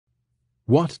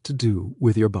What to do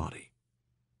with your body.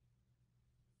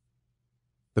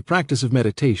 The practice of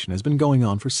meditation has been going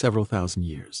on for several thousand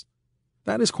years.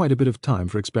 That is quite a bit of time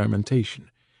for experimentation,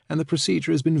 and the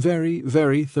procedure has been very,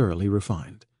 very thoroughly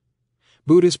refined.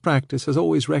 Buddhist practice has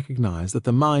always recognized that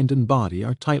the mind and body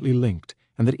are tightly linked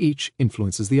and that each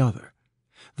influences the other.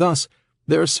 Thus,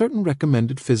 there are certain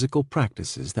recommended physical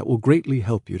practices that will greatly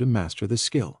help you to master this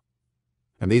skill,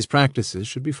 and these practices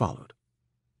should be followed.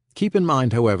 Keep in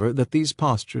mind, however, that these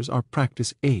postures are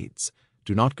practice aids.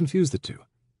 Do not confuse the two.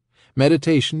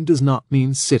 Meditation does not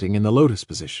mean sitting in the lotus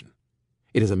position.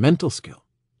 It is a mental skill.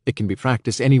 It can be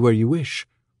practiced anywhere you wish.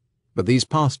 But these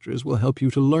postures will help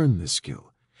you to learn this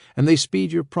skill, and they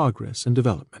speed your progress and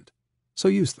development. So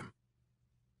use them.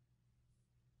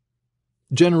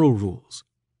 General rules.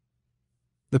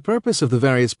 The purpose of the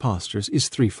various postures is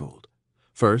threefold.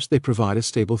 First, they provide a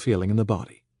stable feeling in the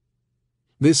body.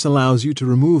 This allows you to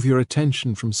remove your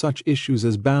attention from such issues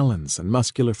as balance and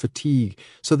muscular fatigue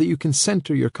so that you can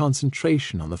center your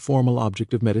concentration on the formal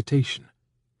object of meditation.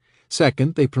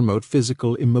 Second, they promote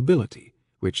physical immobility,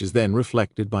 which is then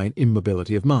reflected by an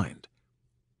immobility of mind.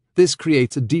 This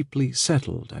creates a deeply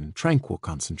settled and tranquil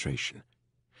concentration.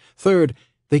 Third,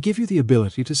 they give you the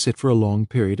ability to sit for a long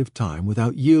period of time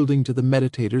without yielding to the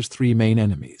meditator's three main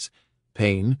enemies: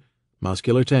 pain,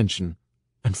 muscular tension,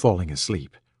 and falling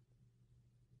asleep.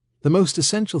 The most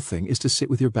essential thing is to sit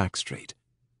with your back straight.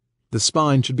 The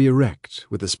spine should be erect,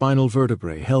 with the spinal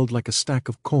vertebrae held like a stack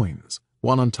of coins,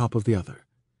 one on top of the other.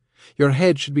 Your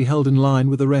head should be held in line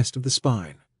with the rest of the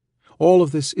spine. All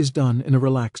of this is done in a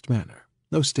relaxed manner,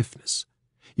 no stiffness.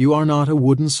 You are not a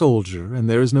wooden soldier, and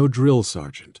there is no drill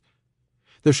sergeant.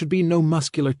 There should be no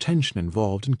muscular tension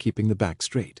involved in keeping the back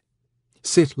straight.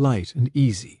 Sit light and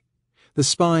easy. The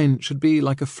spine should be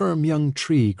like a firm young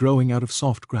tree growing out of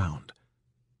soft ground.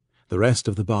 The rest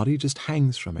of the body just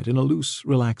hangs from it in a loose,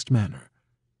 relaxed manner.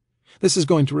 This is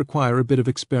going to require a bit of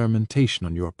experimentation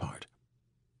on your part.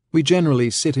 We generally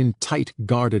sit in tight,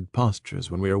 guarded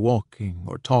postures when we are walking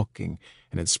or talking,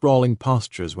 and in sprawling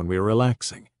postures when we are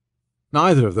relaxing.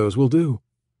 Neither of those will do.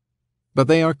 But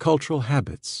they are cultural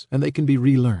habits, and they can be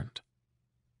relearned.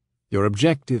 Your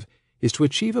objective is to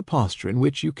achieve a posture in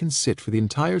which you can sit for the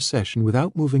entire session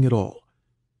without moving at all.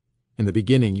 In the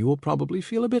beginning, you will probably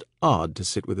feel a bit odd to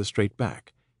sit with a straight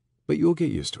back, but you will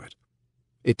get used to it.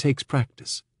 It takes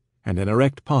practice, and an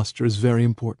erect posture is very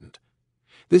important.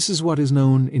 This is what is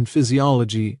known in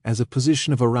physiology as a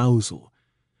position of arousal,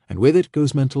 and with it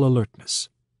goes mental alertness.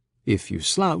 If you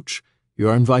slouch, you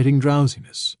are inviting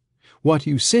drowsiness. What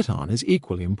you sit on is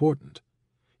equally important.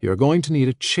 You are going to need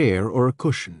a chair or a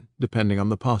cushion, depending on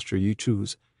the posture you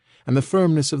choose, and the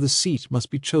firmness of the seat must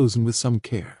be chosen with some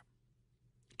care.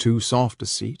 Too soft a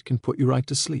seat can put you right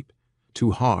to sleep.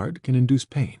 Too hard can induce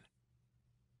pain.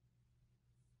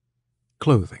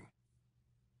 Clothing.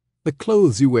 The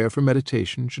clothes you wear for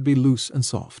meditation should be loose and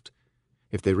soft.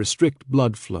 If they restrict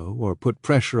blood flow or put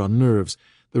pressure on nerves,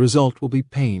 the result will be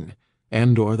pain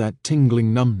and/or that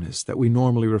tingling numbness that we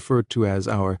normally refer to as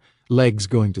our legs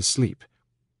going to sleep.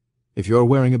 If you are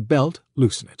wearing a belt,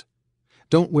 loosen it.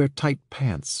 Don't wear tight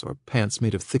pants or pants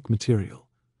made of thick material.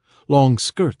 Long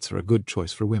skirts are a good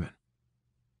choice for women.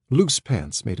 Loose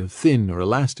pants made of thin or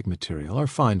elastic material are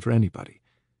fine for anybody.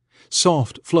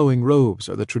 Soft, flowing robes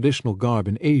are the traditional garb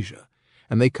in Asia,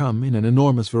 and they come in an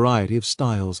enormous variety of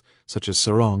styles, such as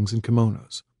sarongs and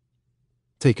kimonos.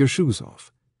 Take your shoes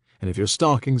off, and if your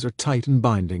stockings are tight and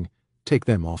binding, take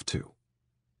them off too.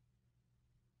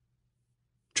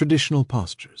 Traditional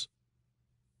postures.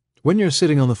 When you're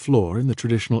sitting on the floor in the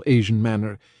traditional Asian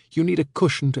manner, you need a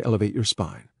cushion to elevate your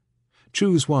spine.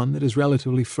 Choose one that is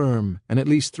relatively firm and at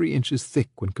least 3 inches thick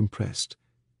when compressed.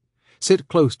 Sit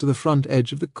close to the front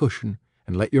edge of the cushion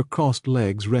and let your crossed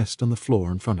legs rest on the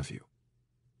floor in front of you.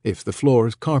 If the floor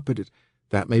is carpeted,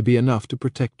 that may be enough to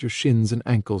protect your shins and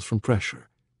ankles from pressure.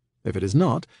 If it is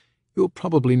not, you will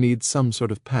probably need some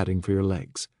sort of padding for your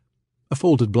legs. A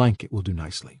folded blanket will do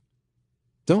nicely.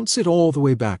 Don't sit all the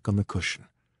way back on the cushion.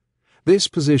 This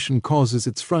position causes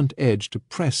its front edge to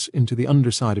press into the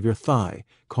underside of your thigh,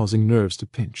 causing nerves to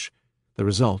pinch. The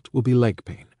result will be leg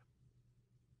pain.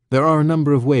 There are a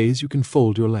number of ways you can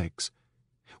fold your legs.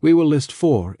 We will list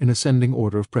 4 in ascending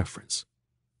order of preference.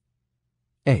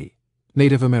 A.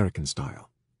 Native American style.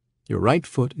 Your right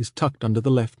foot is tucked under the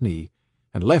left knee,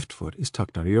 and left foot is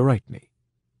tucked under your right knee.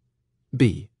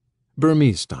 B.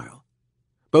 Burmese style.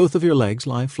 Both of your legs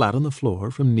lie flat on the floor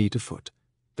from knee to foot.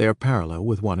 They are parallel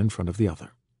with one in front of the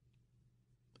other.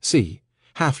 C.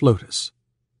 Half lotus.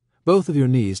 Both of your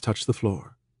knees touch the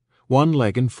floor. One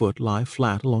leg and foot lie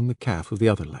flat along the calf of the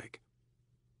other leg.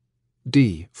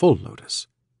 D. Full lotus.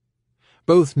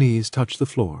 Both knees touch the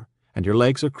floor, and your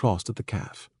legs are crossed at the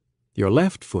calf. Your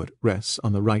left foot rests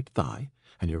on the right thigh,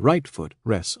 and your right foot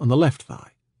rests on the left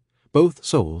thigh. Both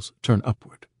soles turn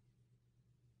upward.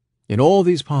 In all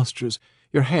these postures,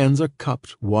 your hands are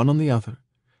cupped one on the other,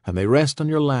 and they rest on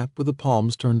your lap with the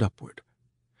palms turned upward.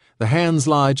 The hands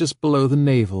lie just below the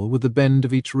navel with the bend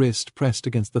of each wrist pressed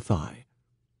against the thigh.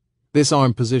 This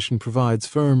arm position provides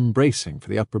firm bracing for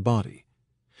the upper body.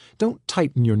 Don't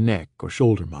tighten your neck or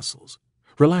shoulder muscles.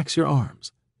 Relax your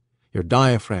arms. Your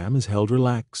diaphragm is held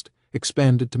relaxed,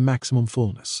 expanded to maximum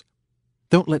fullness.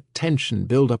 Don't let tension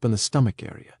build up in the stomach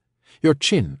area. Your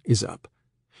chin is up.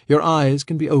 Your eyes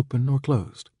can be open or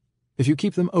closed. If you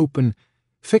keep them open,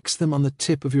 fix them on the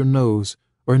tip of your nose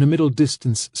or in a middle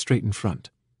distance straight in front.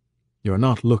 You are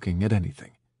not looking at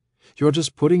anything. You are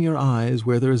just putting your eyes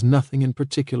where there is nothing in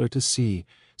particular to see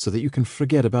so that you can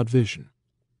forget about vision.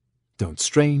 Don't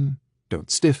strain, don't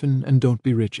stiffen, and don't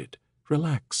be rigid.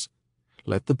 Relax.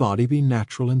 Let the body be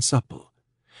natural and supple.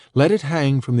 Let it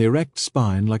hang from the erect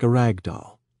spine like a rag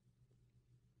doll.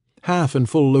 Half and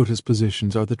full lotus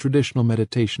positions are the traditional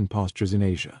meditation postures in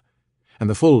Asia, and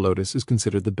the full lotus is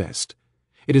considered the best.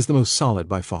 It is the most solid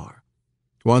by far.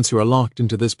 Once you are locked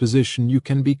into this position, you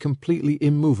can be completely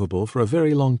immovable for a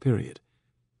very long period.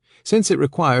 Since it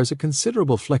requires a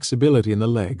considerable flexibility in the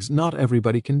legs, not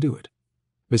everybody can do it.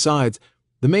 Besides,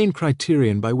 the main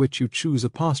criterion by which you choose a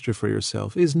posture for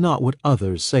yourself is not what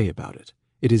others say about it.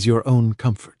 It is your own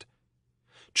comfort.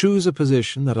 Choose a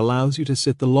position that allows you to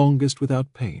sit the longest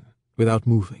without pain, without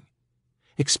moving.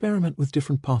 Experiment with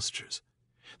different postures.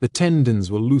 The tendons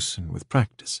will loosen with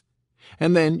practice,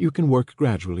 and then you can work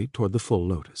gradually toward the full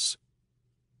lotus.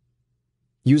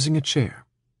 Using a chair.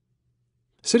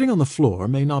 Sitting on the floor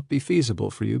may not be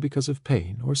feasible for you because of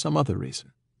pain or some other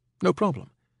reason. No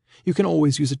problem. You can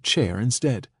always use a chair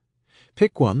instead.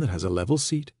 Pick one that has a level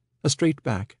seat, a straight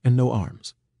back, and no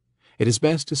arms. It is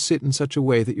best to sit in such a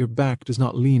way that your back does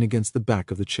not lean against the back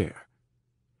of the chair.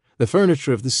 The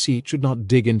furniture of the seat should not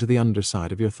dig into the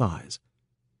underside of your thighs.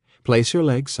 Place your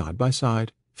legs side by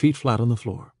side, feet flat on the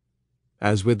floor.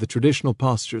 As with the traditional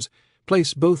postures,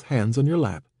 place both hands on your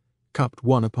lap, cupped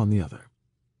one upon the other.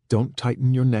 Don't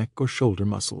tighten your neck or shoulder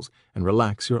muscles, and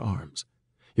relax your arms.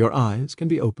 Your eyes can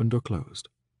be opened or closed.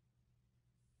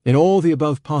 In all the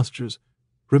above postures,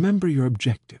 remember your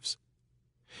objectives.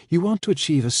 You want to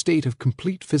achieve a state of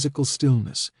complete physical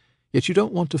stillness, yet you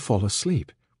don't want to fall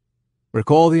asleep.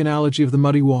 Recall the analogy of the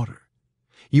muddy water.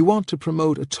 You want to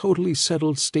promote a totally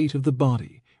settled state of the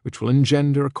body, which will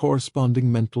engender a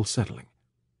corresponding mental settling.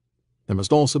 There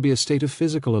must also be a state of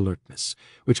physical alertness,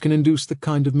 which can induce the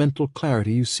kind of mental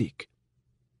clarity you seek.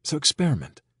 So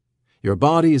experiment. Your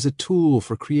body is a tool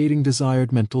for creating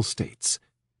desired mental states.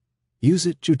 Use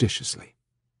it judiciously.